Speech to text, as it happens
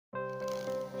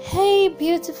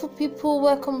beautiful people,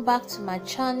 welcome back to my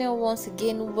channel. Once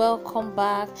again, welcome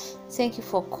back. Thank you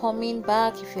for coming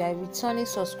back. If you are a returning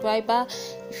subscriber,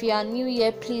 if you are new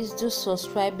here, please do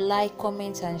subscribe, like,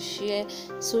 comment and share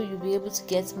so you'll be able to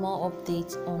get more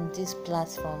updates on this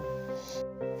platform.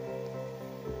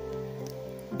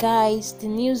 Guys, the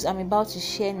news I'm about to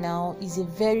share now is a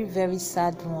very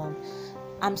sad one.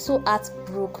 I'm so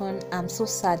heartbroken. I'm so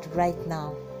sad right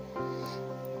now.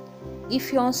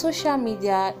 If you're on social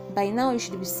media by now, you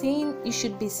should be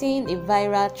seeing a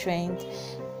viral trend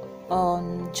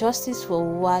on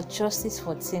justiceforuwa,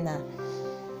 justicefortina.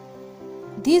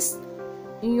 These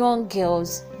young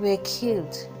girls were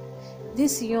killed.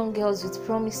 These young girls with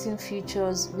promising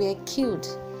futures were killed.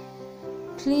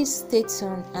 Please stay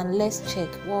tuned and let's check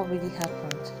what really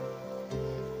happened.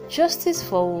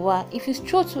 Justiceforuwa. If you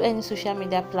stroll to any social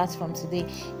media platform today,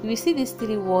 you will see these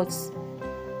three words.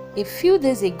 A few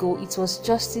days ago, it was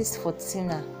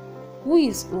justicefortina. Who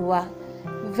is Uwa?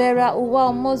 Vera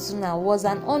Uwa Omozuna was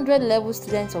an 100-level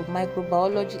student of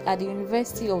microbiology at the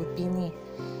University of Benin.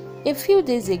 A few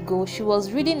days ago, she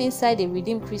was reading inside the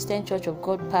Redeemed Christian Church of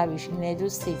God parish in Edo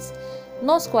State,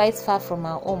 not quite far from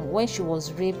her home, when she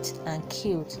was raped and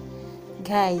killed.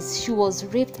 Guys, she was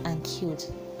raped and killed.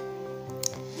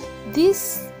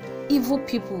 These evil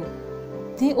people,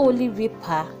 they only rape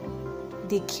her,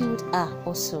 they killed her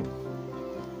also.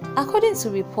 According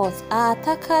to reports, her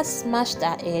attackers smashed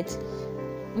her head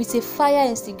with a fire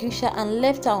extinguisher and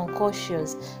left her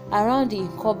unconscious around the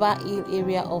Nkoba Hill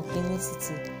area of Benin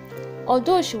City.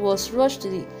 Although she was rushed to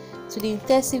the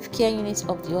intensive care unit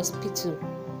of the hospital,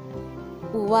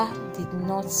 Uwa did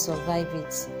not survive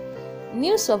it.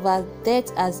 News of her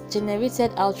death has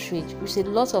generated outrage, with a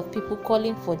lot of people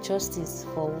calling for justice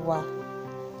for Uwa.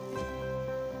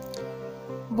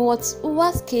 But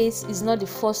Uwa's case is not the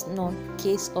first known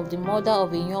case of the murder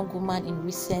of a young woman in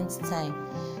recent time.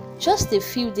 Just a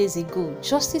few days ago,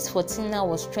 justicefortina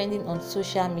was trending on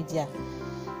social media.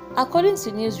 According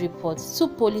to news reports, two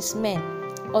policemen,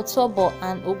 Otobo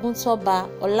and Oguntoba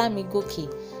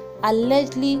Olamigoke,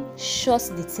 allegedly shot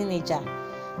the teenager,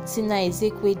 Tina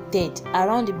Ezekwe, dead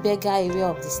around the Bega area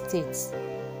of the state.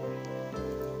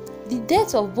 The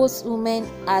death of both women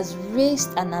has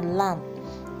raised an alarm,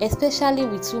 especially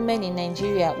with women in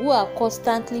Nigeria who are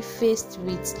constantly faced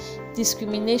with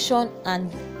discrimination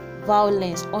and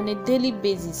violence on a daily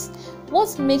basis.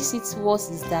 What makes it worse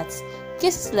is that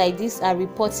cases like this are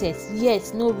reported,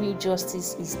 yet no real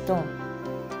justice is done.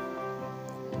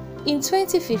 In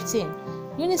 2015,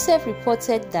 UNICEF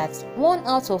reported that 1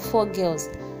 out of 4 girls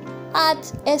had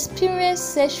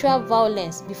experienced sexual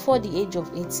violence before the age of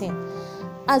 18.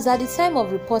 As at the time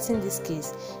of reporting this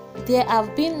case, there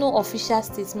have been no official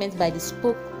statement by the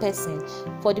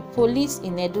spokesperson for the police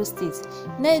in Edo State,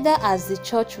 neither has the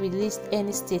church released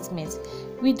any statement.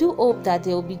 We do hope that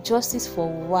there will be justice for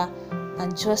Uwa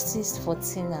and justice for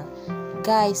Tina.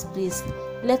 Guys, please,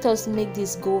 let us make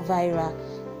this go viral.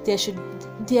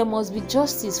 There must be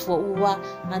justice for Uwa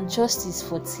and justice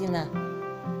for Tina.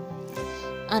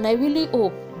 And I really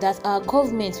hope that our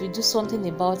government will do something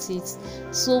about it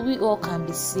so we all can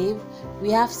be saved.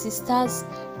 We have sisters,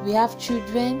 we have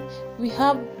children, we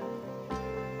have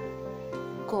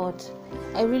God.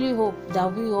 I really hope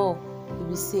that we all will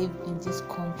be saved in this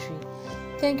country.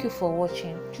 Thank you for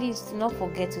watching. Please do not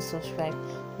forget to subscribe,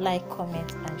 like,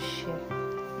 comment and share.